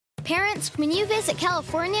Parents, when you visit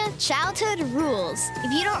California, childhood rules.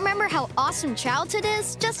 If you don't remember how awesome childhood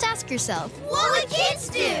is, just ask yourself, what would kids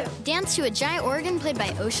do? Dance to a giant organ played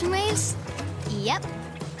by ocean waves? Yep.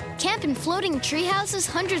 Camp in floating tree houses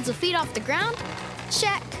hundreds of feet off the ground?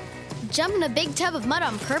 Check. Jump in a big tub of mud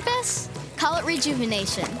on purpose? Call it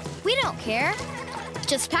rejuvenation. We don't care.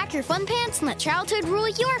 Just pack your fun pants and let childhood rule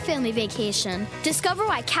your family vacation. Discover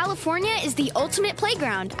why California is the ultimate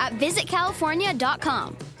playground at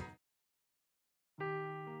visitcalifornia.com.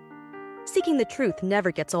 Seeking the truth never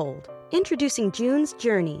gets old. Introducing June's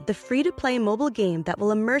Journey, the free-to-play mobile game that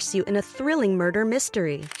will immerse you in a thrilling murder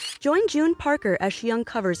mystery. Join June Parker as she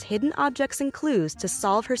uncovers hidden objects and clues to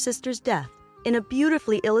solve her sister's death in a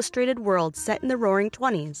beautifully illustrated world set in the Roaring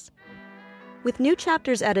 '20s. With new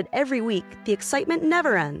chapters added every week, the excitement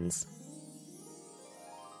never ends.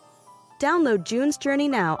 Download June's Journey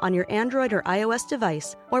now on your Android or iOS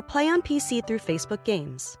device, or play on PC through Facebook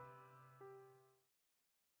Games.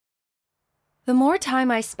 The more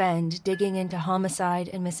time I spend digging into homicide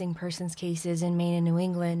and missing persons cases in Maine and New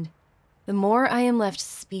England, the more I am left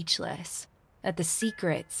speechless at the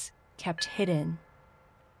secrets kept hidden.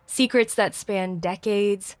 Secrets that span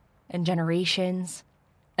decades and generations,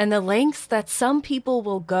 and the lengths that some people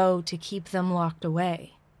will go to keep them locked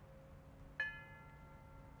away.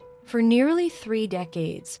 For nearly 3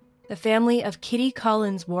 decades, the family of Kitty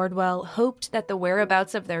Collins Wardwell hoped that the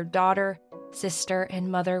whereabouts of their daughter, sister,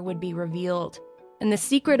 and mother would be revealed, and the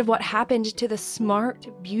secret of what happened to the smart,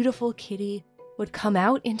 beautiful Kitty would come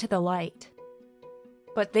out into the light.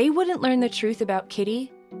 But they wouldn't learn the truth about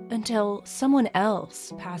Kitty until someone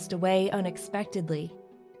else passed away unexpectedly,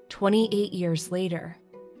 28 years later.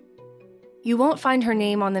 You won't find her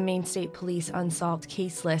name on the Maine State Police unsolved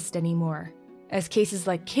case list anymore, as cases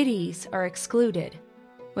like Kitty's are excluded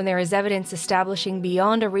when there is evidence establishing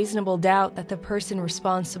beyond a reasonable doubt that the person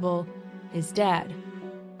responsible is dead.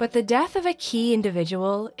 But the death of a key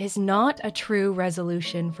individual is not a true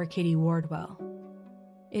resolution for Kitty Wardwell.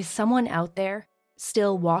 Is someone out there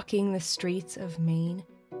still walking the streets of Maine,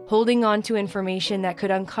 holding on to information that could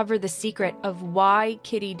uncover the secret of why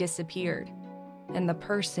Kitty disappeared and the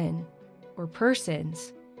person or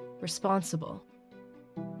persons responsible?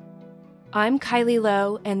 I'm Kylie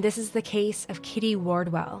Lowe, and this is the case of Kitty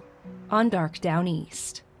Wardwell on Dark Down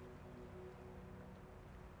East.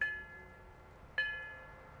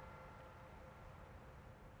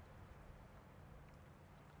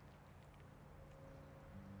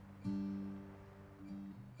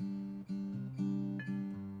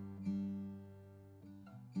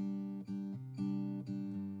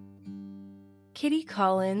 Kitty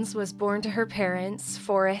Collins was born to her parents,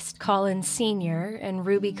 Forrest Collins Sr. and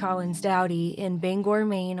Ruby Collins Dowdy, in Bangor,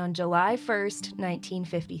 Maine on July 1st,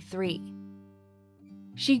 1953.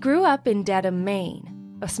 She grew up in Dedham,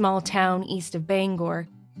 Maine, a small town east of Bangor,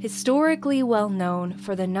 historically well known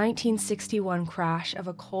for the 1961 crash of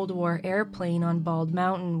a Cold War airplane on Bald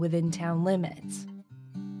Mountain within town limits.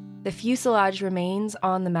 The fuselage remains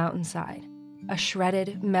on the mountainside, a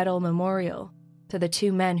shredded metal memorial to the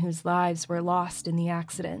 2 men whose lives were lost in the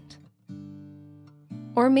accident.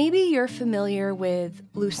 Or maybe you're familiar with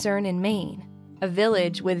Lucerne in Maine, a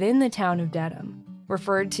village within the town of Dedham,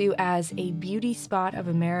 referred to as a beauty spot of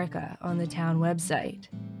America on the town website.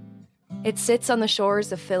 It sits on the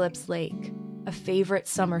shores of Phillips Lake, a favorite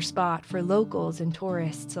summer spot for locals and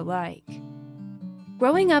tourists alike.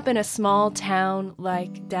 Growing up in a small town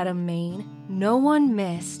like Dedham, Maine, no one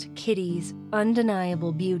missed Kitty's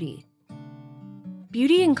undeniable beauty.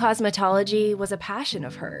 Beauty and cosmetology was a passion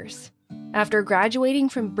of hers. After graduating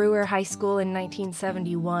from Brewer High School in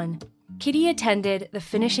 1971, Kitty attended the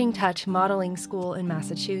Finishing Touch Modeling School in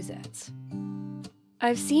Massachusetts.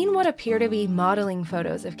 I've seen what appear to be modeling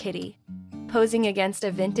photos of Kitty, posing against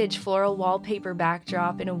a vintage floral wallpaper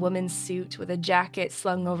backdrop in a woman's suit with a jacket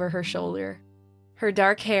slung over her shoulder, her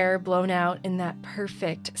dark hair blown out in that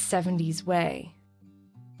perfect 70s way.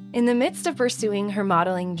 In the midst of pursuing her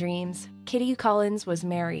modeling dreams, Kitty Collins was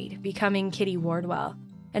married, becoming Kitty Wardwell,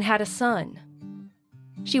 and had a son.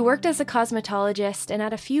 She worked as a cosmetologist and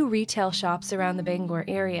at a few retail shops around the Bangor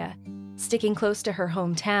area, sticking close to her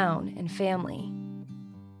hometown and family.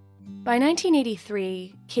 By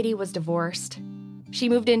 1983, Kitty was divorced. She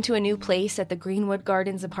moved into a new place at the Greenwood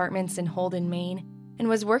Gardens Apartments in Holden, Maine, and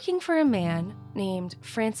was working for a man named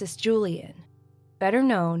Francis Julian, better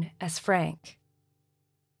known as Frank.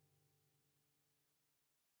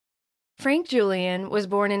 Frank Julian was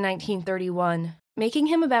born in 1931, making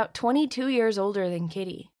him about 22 years older than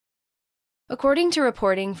Kitty. According to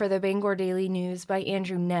reporting for the Bangor Daily News by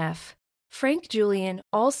Andrew Neff, Frank Julian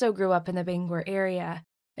also grew up in the Bangor area,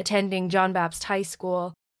 attending John Baptist High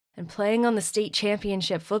School, and playing on the state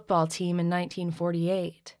championship football team in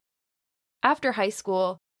 1948. After high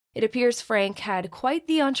school, it appears Frank had quite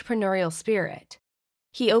the entrepreneurial spirit.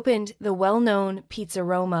 He opened the well-known Pizza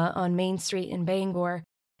Roma on Main Street in Bangor,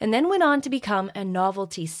 and then went on to become a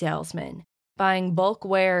novelty salesman, buying bulk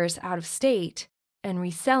wares out of state and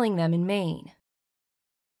reselling them in Maine.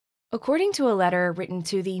 According to a letter written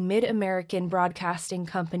to the Mid-American Broadcasting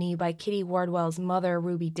Company by Kitty Wardwell's mother,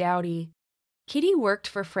 Ruby Dowdy, Kitty worked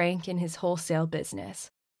for Frank in his wholesale business,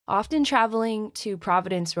 often traveling to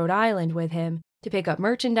Providence, Rhode Island with him to pick up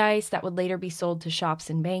merchandise that would later be sold to shops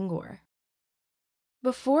in Bangor.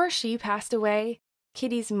 Before she passed away,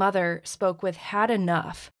 Kitty's mother spoke with Had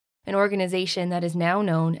Enough, an organization that is now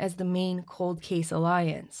known as the Maine Cold Case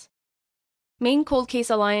Alliance. Maine Cold Case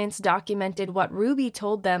Alliance documented what Ruby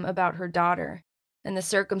told them about her daughter and the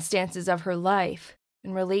circumstances of her life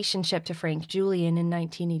in relationship to Frank Julian in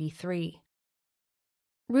 1983.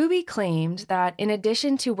 Ruby claimed that in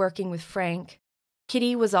addition to working with Frank,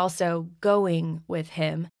 Kitty was also going with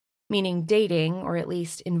him, meaning dating or at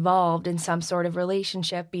least involved in some sort of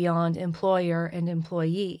relationship beyond employer and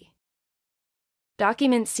employee.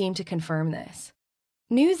 Documents seem to confirm this.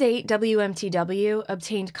 News 8 WMTW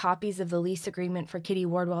obtained copies of the lease agreement for Kitty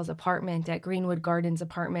Wardwell's apartment at Greenwood Gardens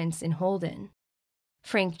Apartments in Holden.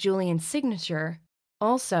 Frank Julian's signature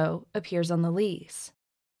also appears on the lease.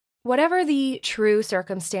 Whatever the true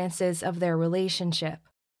circumstances of their relationship,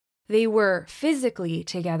 they were physically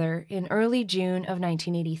together in early June of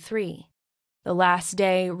 1983, the last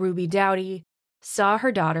day Ruby Dowdy saw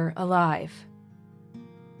her daughter alive.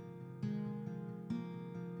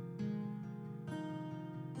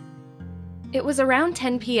 It was around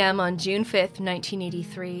 10 p.m. on June 5th,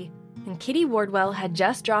 1983, and Kitty Wardwell had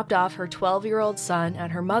just dropped off her 12-year-old son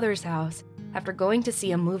at her mother's house after going to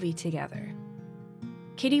see a movie together.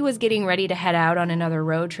 Kitty was getting ready to head out on another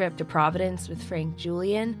road trip to Providence with Frank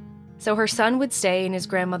Julian, so her son would stay in his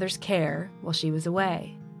grandmother's care while she was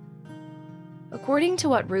away. According to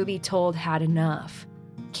what Ruby told Had Enough,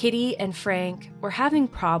 Kitty and Frank were having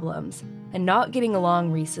problems and not getting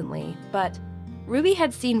along recently, but Ruby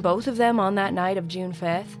had seen both of them on that night of June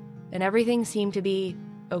 5th, and everything seemed to be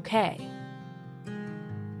okay.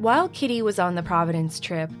 While Kitty was on the Providence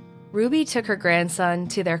trip, Ruby took her grandson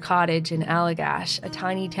to their cottage in Allagash, a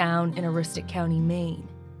tiny town in Aroostook County, Maine.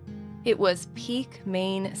 It was peak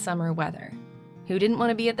Maine summer weather. Who didn't want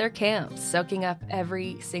to be at their camps, soaking up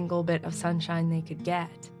every single bit of sunshine they could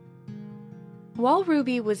get? While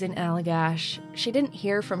Ruby was in Allagash, she didn't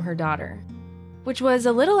hear from her daughter, which was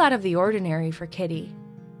a little out of the ordinary for Kitty.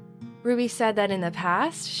 Ruby said that in the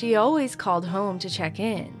past, she always called home to check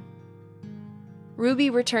in. Ruby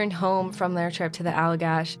returned home from their trip to the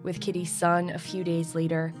Allagash with Kitty's son a few days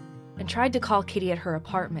later and tried to call Kitty at her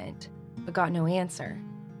apartment, but got no answer.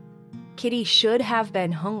 Kitty should have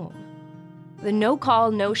been home. The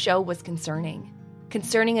no-call, no-show was concerning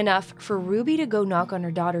enough for Ruby to go knock on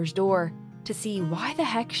her daughter's door to see why the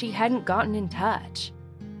heck she hadn't gotten in touch.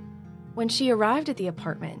 When she arrived at the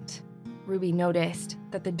apartment, Ruby noticed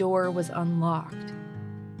that the door was unlocked.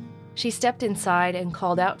 She stepped inside and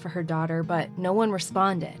called out for her daughter, but no one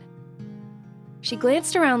responded. She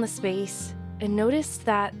glanced around the space and noticed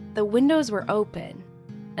that the windows were open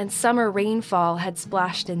and summer rainfall had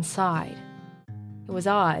splashed inside. It was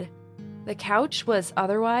odd. The couch was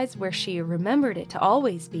otherwise where she remembered it to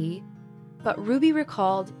always be, but Ruby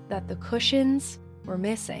recalled that the cushions were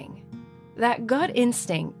missing. That gut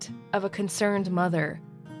instinct of a concerned mother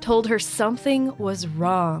told her something was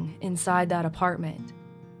wrong inside that apartment.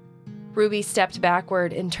 Ruby stepped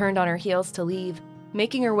backward and turned on her heels to leave,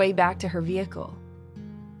 making her way back to her vehicle.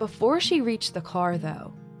 Before she reached the car,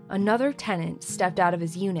 though, another tenant stepped out of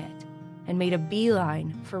his unit and made a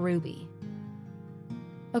beeline for Ruby.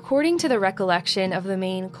 According to the recollection of the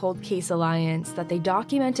Maine Cold Case Alliance that they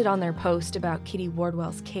documented on their post about Kitty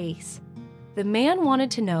Wardwell's case, the man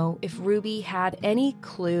wanted to know if Ruby had any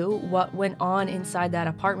clue what went on inside that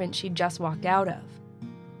apartment she'd just walked out of.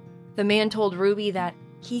 The man told Ruby that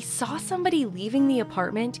he saw somebody leaving the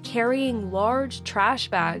apartment carrying large trash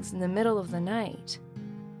bags in the middle of the night.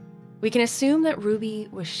 We can assume that Ruby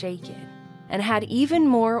was shaken and had even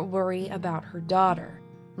more worry about her daughter,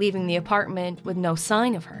 leaving the apartment with no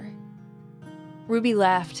sign of her. Ruby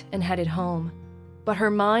left and headed home, but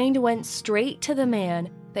her mind went straight to the man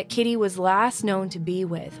that Kitty was last known to be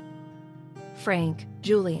with, Frank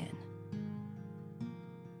Julian.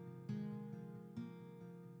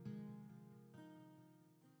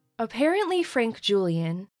 Apparently, Frank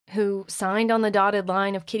Julian, who signed on the dotted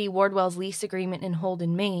line of Kitty Wardwell's lease agreement in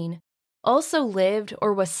Holden, Maine, also lived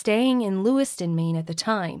or was staying in Lewiston, Maine at the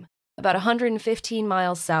time, about 115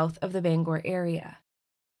 miles south of the Bangor area.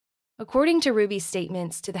 According to Ruby's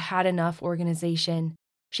statements to the Had Enough organization,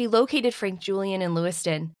 she located Frank Julian in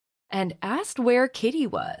Lewiston and asked where Kitty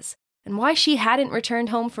was and why she hadn't returned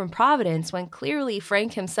home from Providence when clearly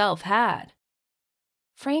Frank himself had.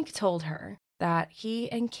 Frank told her that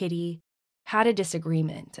he and Kitty had a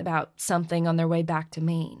disagreement about something on their way back to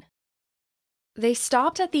Maine. They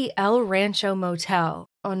stopped at the El Rancho Motel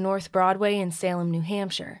on North Broadway in Salem, New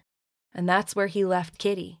Hampshire, and that's where he left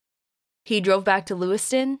Kitty. He drove back to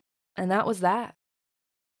Lewiston, and that was that.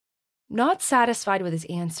 Not satisfied with his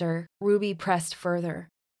answer, Ruby pressed further.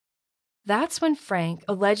 That's when Frank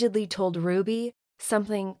allegedly told Ruby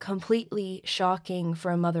something completely shocking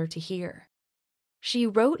for a mother to hear. She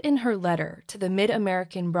wrote in her letter to the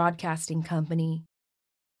Mid-American Broadcasting Company,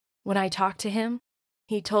 "When I talked to him,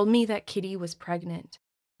 he told me that Kitty was pregnant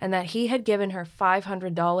and that he had given her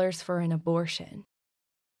 $500 for an abortion.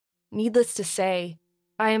 Needless to say,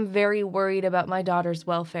 I am very worried about my daughter's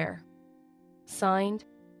welfare. Signed,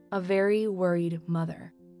 a very worried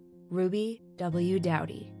mother, Ruby W.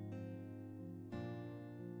 Dowdy."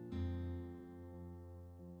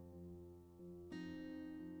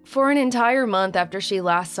 For an entire month after she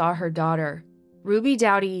last saw her daughter, Ruby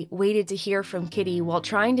Dowdy waited to hear from Kitty while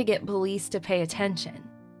trying to get police to pay attention.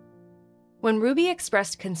 When Ruby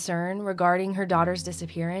expressed concern regarding her daughter's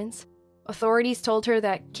disappearance, authorities told her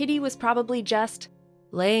that Kitty was probably just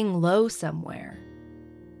laying low somewhere.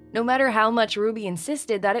 No matter how much Ruby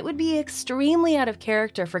insisted that it would be extremely out of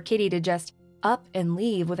character for Kitty to just up and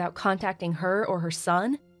leave without contacting her or her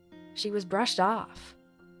son, she was brushed off.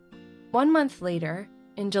 1 month later,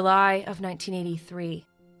 in July of 1983,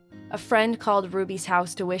 a friend called Ruby's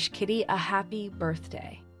house to wish Kitty a happy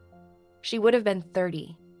birthday. She would have been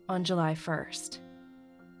 30 on July 1st.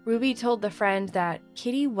 Ruby told the friend that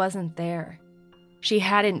Kitty wasn't there. She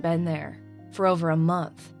hadn't been there for over a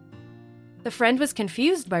month. The friend was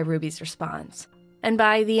confused by Ruby's response, and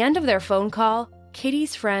by the end of their phone call,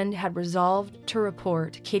 Kitty's friend had resolved to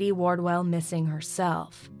report Kitty Wardwell missing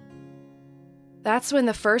herself. That's when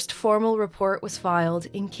the first formal report was filed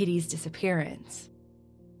in Kitty's disappearance.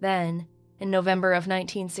 Then, in November of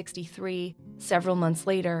 1963, several months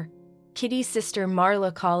later, Kitty's sister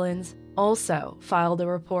Marla Collins also filed a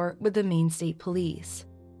report with the Maine State Police.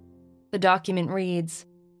 The document reads,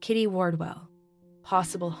 "Kitty Wardwell,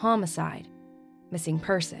 possible homicide, missing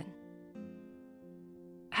person."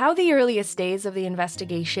 How the earliest days of the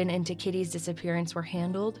investigation into Kitty's disappearance were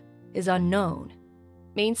handled is unknown.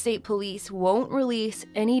 Maine State Police won't release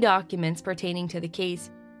any documents pertaining to the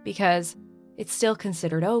case because it's still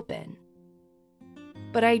considered open.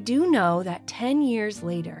 But I do know that 10 years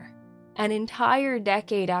later, an entire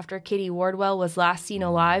decade after Kitty Wardwell was last seen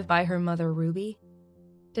alive by her mother Ruby,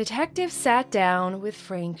 detectives sat down with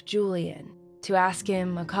Frank Julian to ask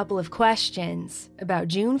him a couple of questions about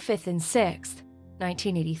June 5th and 6th,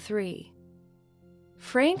 1983.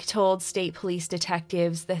 Frank told state police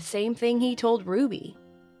detectives the same thing he told Ruby.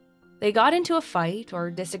 They got into a fight or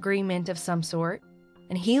disagreement of some sort,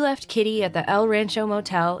 and he left Kitty at the El Rancho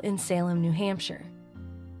Motel in Salem, New Hampshire.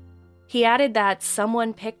 He added that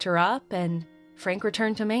someone picked her up and Frank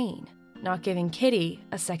returned to Maine, not giving Kitty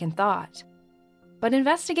a second thought. But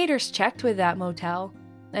investigators checked with that motel,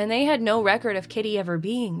 and they had no record of Kitty ever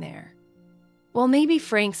being there. Well, maybe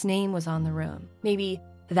Frank's name was on the room. Maybe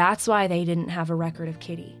that's why they didn't have a record of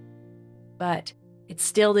Kitty. But it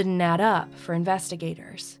still didn't add up for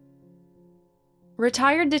investigators.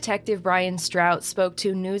 Retired Detective Brian Strout spoke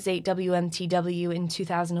to News 8 WMTW in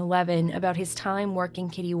 2011 about his time working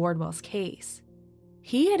Kitty Wardwell's case.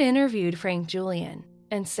 He had interviewed Frank Julian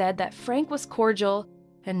and said that Frank was cordial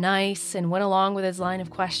and nice and went along with his line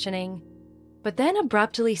of questioning, but then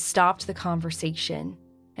abruptly stopped the conversation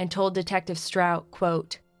and told Detective Strout,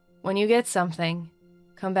 quote, "When you get something,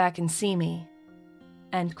 come back and see me,"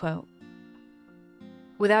 end quote.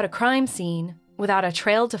 Without a crime scene, without a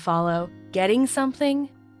trail to follow, getting something,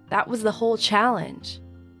 that was the whole challenge.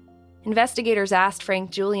 Investigators asked Frank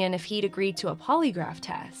Julian if he'd agreed to a polygraph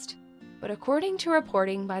test, but according to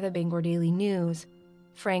reporting by the Bangor Daily News,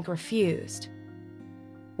 Frank refused.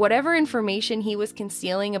 Whatever information he was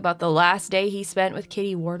concealing about the last day he spent with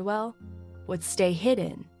Kitty Wardwell would stay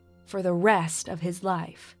hidden for the rest of his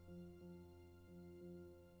life.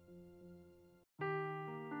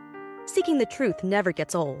 Seeking the truth never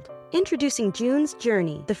gets old. Introducing June's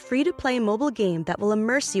Journey, the free-to-play mobile game that will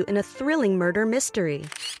immerse you in a thrilling murder mystery.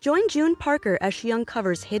 Join June Parker as she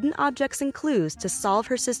uncovers hidden objects and clues to solve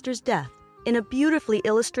her sister's death in a beautifully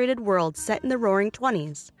illustrated world set in the Roaring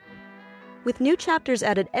 '20s. With new chapters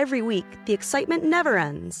added every week, the excitement never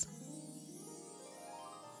ends.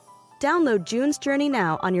 Download June's Journey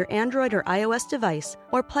now on your Android or iOS device,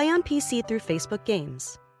 or play on PC through Facebook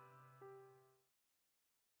Games.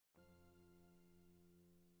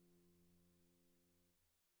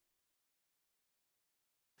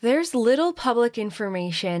 There's little public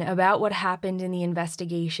information about what happened in the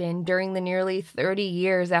investigation during the nearly 30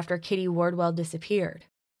 years after Kitty Wardwell disappeared.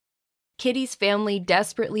 Kitty's family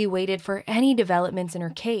desperately waited for any developments in her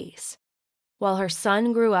case, while her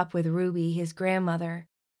son grew up with Ruby, his grandmother,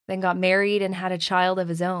 then got married and had a child of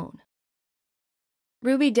his own.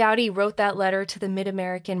 Ruby Dowdy wrote that letter to the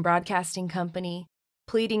Mid-American Broadcasting Company,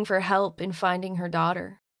 pleading for help in finding her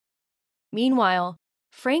daughter. Meanwhile,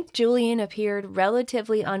 Frank Julian appeared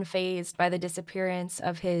relatively unfazed by the disappearance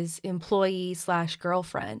of his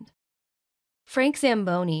employee/girlfriend. Frank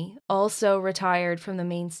Zamboni, also retired from the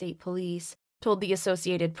Maine State Police, told the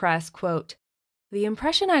Associated Press, quote, "The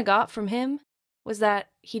impression I got from him was that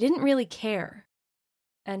he didn't really care,"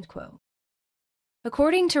 end quote.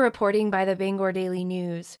 According to reporting by the Bangor Daily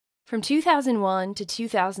News, from 2001 to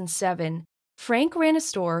 2007, Frank ran a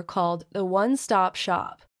store called the One Stop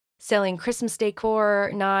Shop, selling Christmas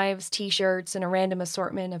decor, knives, t-shirts, and a random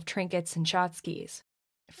assortment of trinkets and tchotchkes.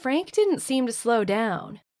 Frank didn't seem to slow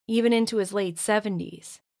down, even into his late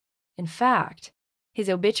 70s. In fact,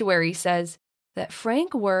 his obituary says that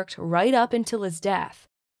Frank worked right up until his death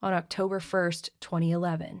on October 1st,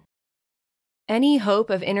 2011. Any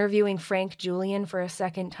hope of interviewing Frank Julian for a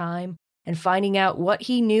second time and finding out what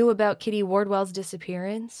he knew about Kitty Wardwell's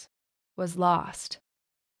disappearance was lost.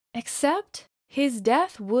 Except his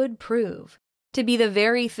death would prove to be the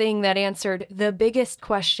very thing that answered the biggest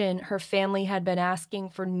question her family had been asking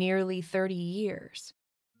for nearly 30 years.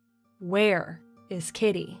 Where is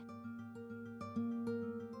Kitty?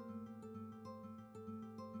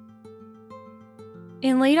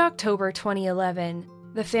 In late October 2011,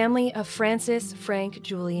 the family of Francis Frank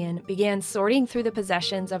Julian began sorting through the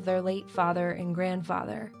possessions of their late father and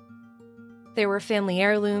grandfather. There were family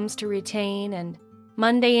heirlooms to retain and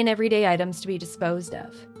mundane everyday items to be disposed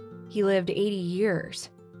of. He lived 80 years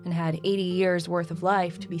and had 80 years worth of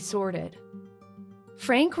life to be sorted.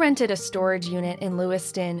 Frank rented a storage unit in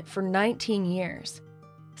Lewiston for 19 years,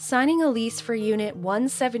 signing a lease for Unit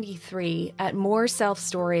 173 at Moore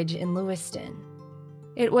Self-Storage in Lewiston.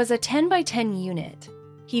 It was a 10 by 10 unit.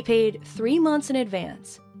 He paid 3 months in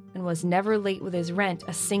advance and was never late with his rent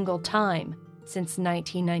a single time since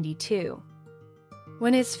 1992.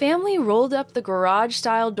 When his family rolled up the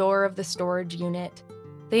garage-style door of the storage unit,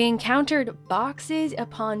 they encountered boxes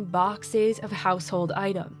upon boxes of household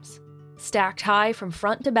items, stacked high from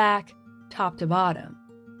front to back, top to bottom.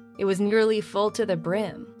 It was nearly full to the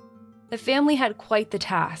brim. The family had quite the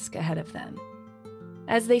task ahead of them.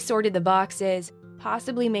 As they sorted the boxes,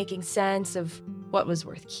 possibly making sense of what was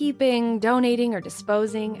worth keeping, donating, or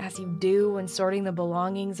disposing, as you do when sorting the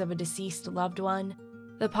belongings of a deceased loved one,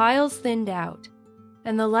 the piles thinned out,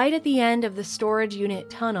 and the light at the end of the storage unit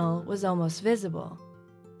tunnel was almost visible.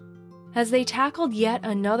 As they tackled yet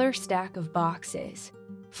another stack of boxes,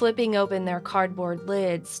 flipping open their cardboard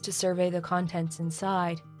lids to survey the contents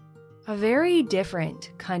inside, a very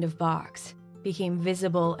different kind of box became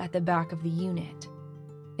visible at the back of the unit.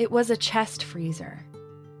 It was a chest freezer.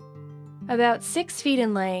 About 6 feet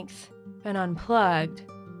in length and unplugged,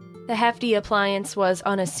 the hefty appliance was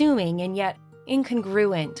unassuming and yet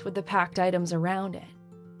incongruent with the packed items around it.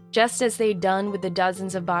 Just as they'd done with the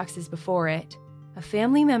dozens of boxes before it, a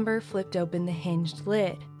family member flipped open the hinged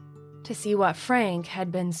lid to see what Frank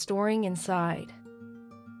had been storing inside.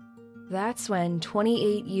 That's when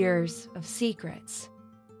 28 years of secrets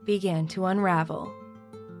began to unravel.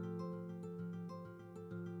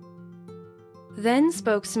 Then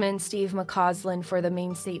spokesman Steve McCausland for the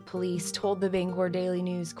Maine State Police told the Bangor Daily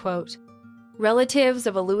News, quote, "Relatives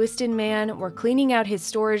of a Lewiston man were cleaning out his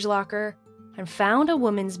storage locker and found a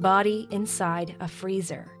woman's body inside a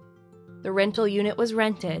freezer. The rental unit was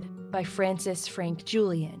rented by Francis Frank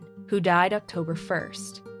Julian, who died October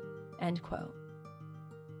 1st, end quote.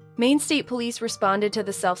 Maine State Police responded to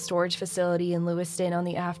the self-storage facility in Lewiston on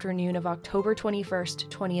the afternoon of October 21st,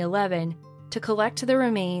 2011, to collect the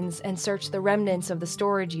remains and search the remnants of the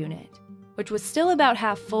storage unit, which was still about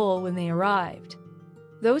half full when they arrived.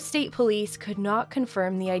 Though state police could not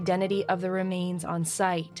confirm the identity of the remains on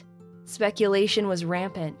site, speculation was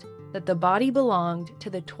rampant that the body belonged to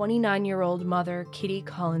the 29-year-old mother, Kitty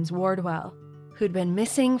Collins Wardwell, who'd been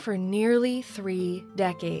missing for nearly 3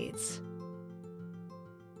 decades.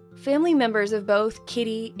 Family members of both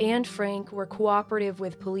Kitty and Frank were cooperative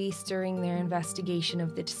with police during their investigation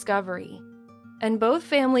of the discovery, and both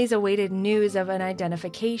families awaited news of an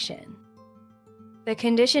identification. The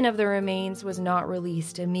condition of the remains was not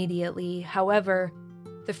released immediately. However,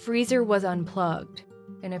 the freezer was unplugged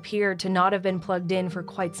and appeared to not have been plugged in for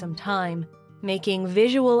quite some time, making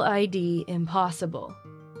visual ID impossible.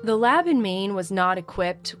 The lab in Maine was not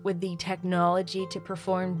equipped with the technology to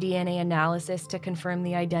perform DNA analysis to confirm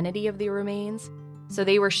the identity of the remains, so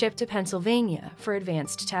they were shipped to Pennsylvania for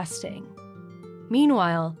advanced testing.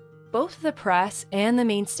 Meanwhile, both the press and the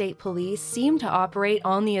Maine State Police seemed to operate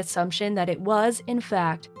on the assumption that it was, in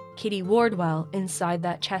fact, Kitty Wardwell inside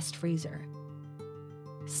that chest freezer.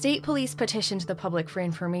 State police petitioned the public for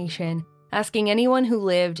information, asking anyone who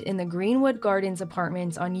lived in the Greenwood Gardens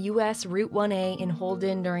apartments on U.S. Route 1A in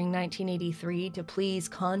Holden during 1983 to please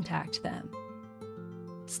contact them.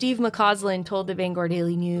 Steve McCausland told the Bangor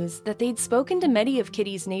Daily News that they'd spoken to many of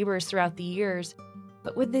Kitty's neighbors throughout the years,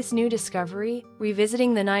 but with this new discovery,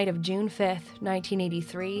 revisiting the night of June 5,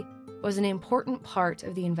 1983, was an important part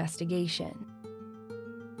of the investigation.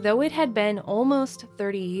 Though it had been almost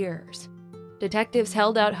 30 years, detectives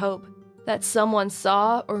held out hope that someone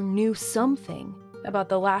saw or knew something about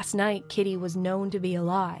the last night Kitty was known to be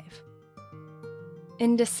alive.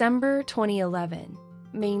 In December 2011,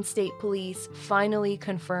 Maine State Police finally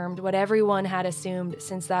confirmed what everyone had assumed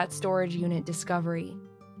since that storage unit discovery.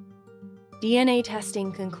 DNA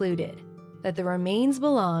testing concluded that the remains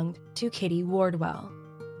belonged to Kitty Wardwell.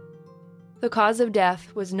 The cause of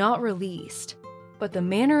death was not released, but the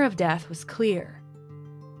manner of death was clear.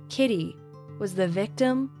 Kitty was the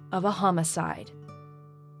victim of a homicide.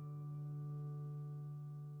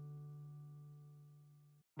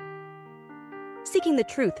 Seeking the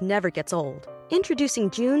truth never gets old. Introducing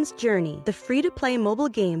June's Journey, the free-to-play mobile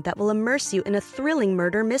game that will immerse you in a thrilling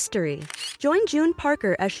murder mystery. Join June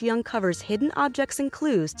Parker as she uncovers hidden objects and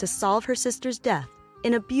clues to solve her sister's death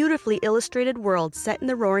in a beautifully illustrated world set in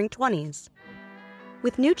the Roaring '20s.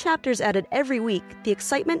 With new chapters added every week, the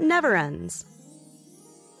excitement never ends.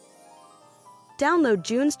 Download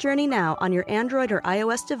June's Journey now on your Android or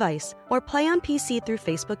iOS device, or play on PC through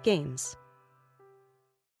Facebook Games.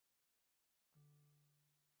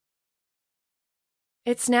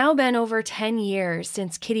 It's now been over 10 years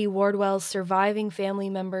since Kitty Wardwell's surviving family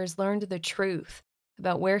members learned the truth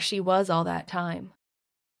about where she was all that time.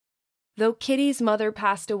 Though Kitty's mother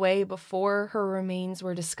passed away before her remains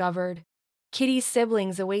were discovered, Kitty's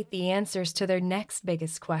siblings await the answers to their next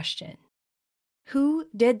biggest question. Who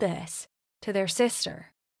did this to their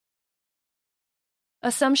sister?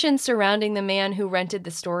 Assumptions surrounding the man who rented the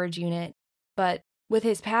storage unit, but with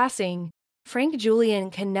his passing, Frank Julian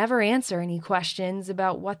can never answer any questions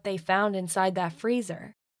about what they found inside that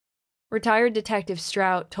freezer. Retired Detective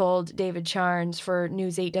Strout told David Charnes for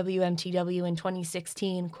News 8 WMTW in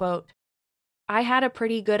 2016, quote, "I had a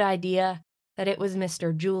pretty good idea that it was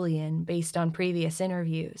Mr. Julian based on previous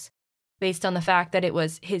interviews, based on the fact that it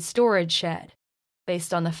was his storage shed,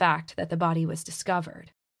 based on the fact that the body was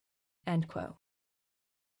discovered." End quote.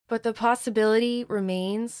 But the possibility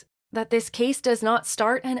remains that this case does not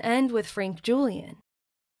start and end with Frank Julian.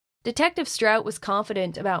 Detective Strout was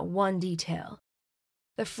confident about one detail.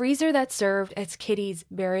 The freezer that served as Kitty's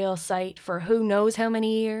burial site for who knows how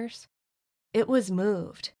many years? It was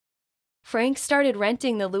moved. Frank started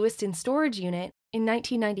renting the Lewiston storage unit in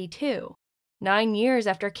 1992, 9 years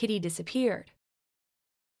after Kitty disappeared.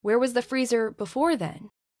 Where was the freezer before then?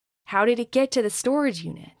 How did it get to the storage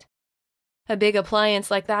unit? A big appliance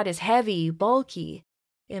like that is heavy, bulky,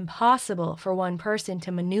 impossible for one person to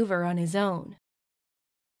maneuver on his own.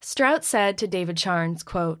 Strout said to David Charnes,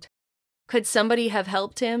 quote, "Could somebody have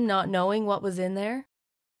helped him not knowing what was in there?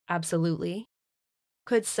 Absolutely.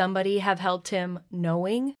 Could somebody have helped him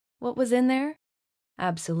knowing what was in there?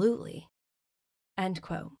 Absolutely." End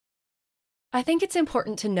quote. I think it's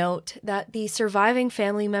important to note that the surviving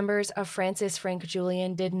family members of Francis Frank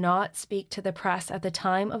Julian did not speak to the press at the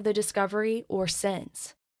time of the discovery or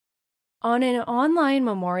since. On an online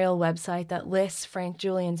memorial website that lists Frank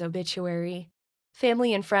Julian's obituary,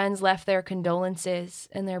 family and friends left their condolences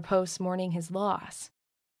and their posts mourning his loss.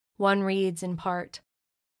 One reads in part,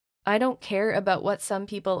 "I don't care about what some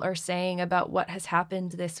people are saying about what has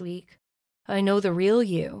happened this week. I know the real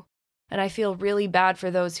you, and I feel really bad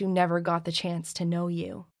for those who never got the chance to know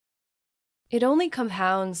you." It only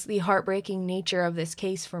compounds the heartbreaking nature of this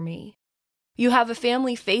case for me. You have a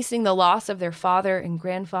family facing the loss of their father and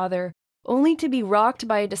grandfather, only to be rocked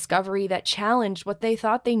by a discovery that challenged what they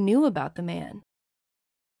thought they knew about the man.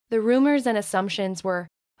 The rumors and assumptions were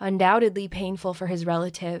undoubtedly painful for his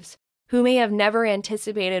relatives, who may have never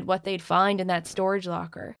anticipated what they'd find in that storage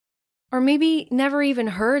locker, or maybe never even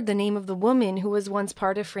heard the name of the woman who was once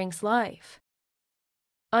part of Frank's life.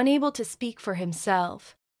 Unable to speak for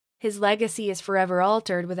himself, his legacy is forever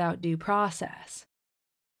altered without due process.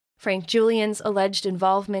 Frank Julian's alleged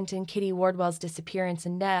involvement in Kitty Wardwell's disappearance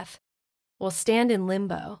and death will stand in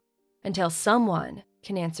limbo until someone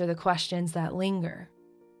can answer the questions that linger.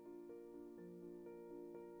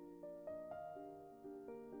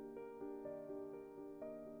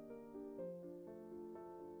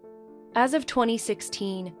 As of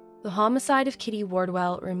 2016, the homicide of Kitty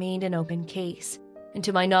Wardwell remained an open case, and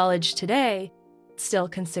to my knowledge today, it's still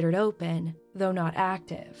considered open, though not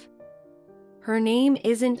active. Her name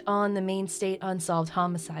isn't on the Maine State Unsolved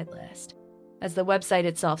Homicide list. As the website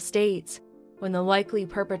itself states, when the likely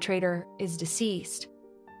perpetrator is deceased,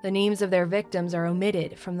 the names of their victims are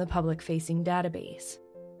omitted from the public-facing database.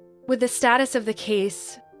 With the status of the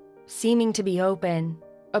case seeming to be open,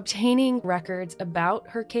 obtaining records about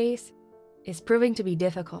her case is proving to be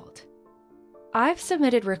difficult. I've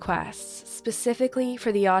submitted requests specifically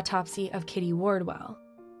for the autopsy of Kitty Wardwell.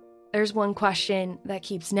 There's one question that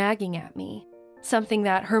keeps nagging at me, something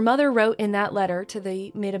that her mother wrote in that letter to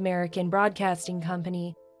the Mid-American Broadcasting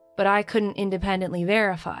Company, but I couldn't independently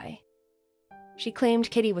verify. She claimed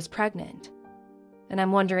Kitty was pregnant, and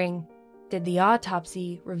I'm wondering, did the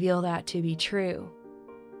autopsy reveal that to be true?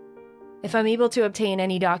 If I'm able to obtain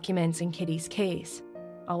any documents in Kitty's case,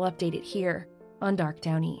 I'll update it here on Dark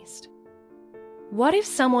Down East. What if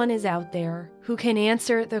someone is out there who can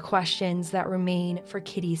answer the questions that remain for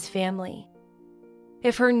Kitty's family?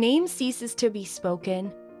 If her name ceases to be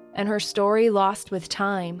spoken and her story lost with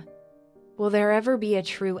time, will there ever be a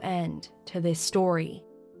true end to this story?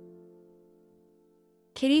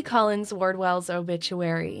 Kitty Collins Wardwell's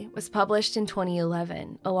obituary was published in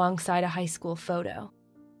 2011 alongside a high school photo.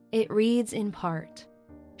 It reads in part,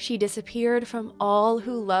 "She disappeared from all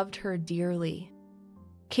who loved her dearly.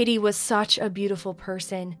 Kitty was such a beautiful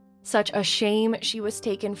person, such a shame she was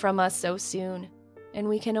taken from us so soon, and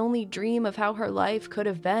we can only dream of how her life could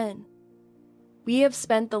have been. We have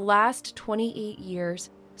spent the last 28 years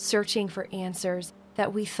searching for answers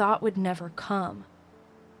that we thought would never come.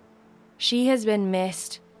 She has been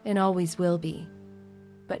missed and always will be,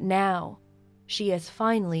 but now she is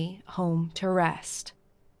finally home to rest."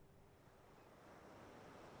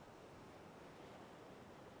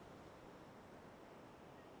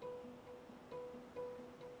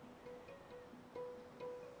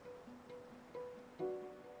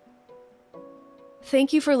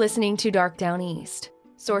 Thank you for listening to Dark Down East.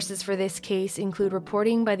 Sources for this case include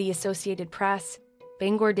reporting by the Associated Press,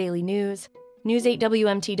 Bangor Daily News, News 8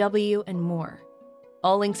 WMTW, and more.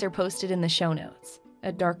 All links are posted in the show notes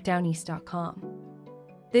at darkdowneast.com.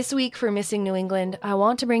 This week for Missing New England, I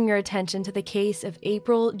want to bring your attention to the case of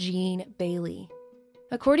April Jean Bailey.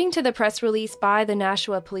 According to the press release by the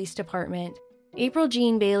Nashua Police Department, April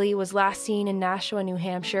Jean Bailey was last seen in Nashua, New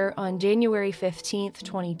Hampshire on January 15,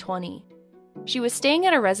 2020. She was staying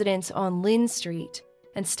at a residence on Lynn Street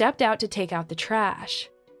and stepped out to take out the trash.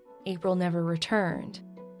 April never returned.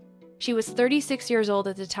 She was 36 years old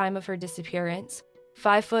at the time of her disappearance,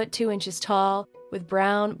 5 foot 2 inches tall, with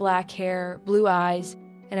brown, black hair, blue eyes,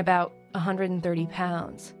 and about 130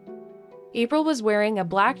 pounds. April was wearing a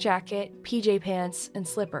black jacket, PJ pants, and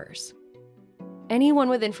slippers. Anyone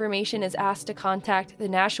with information is asked to contact the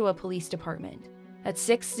Nashua Police Department at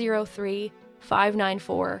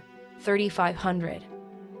 603-594-3500.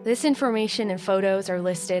 This information and photos are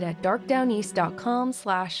listed at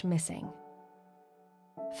darkdowneast.com/missing.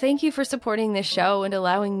 Thank you for supporting this show and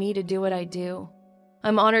allowing me to do what I do.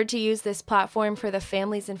 I'm honored to use this platform for the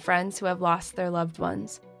families and friends who have lost their loved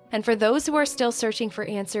ones, and for those who are still searching for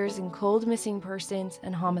answers in cold missing persons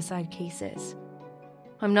and homicide cases.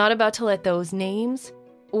 I'm not about to let those names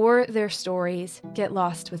or their stories get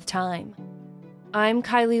lost with time. I'm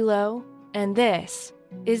Kylie Lowe, and this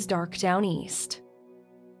is Dark Down East.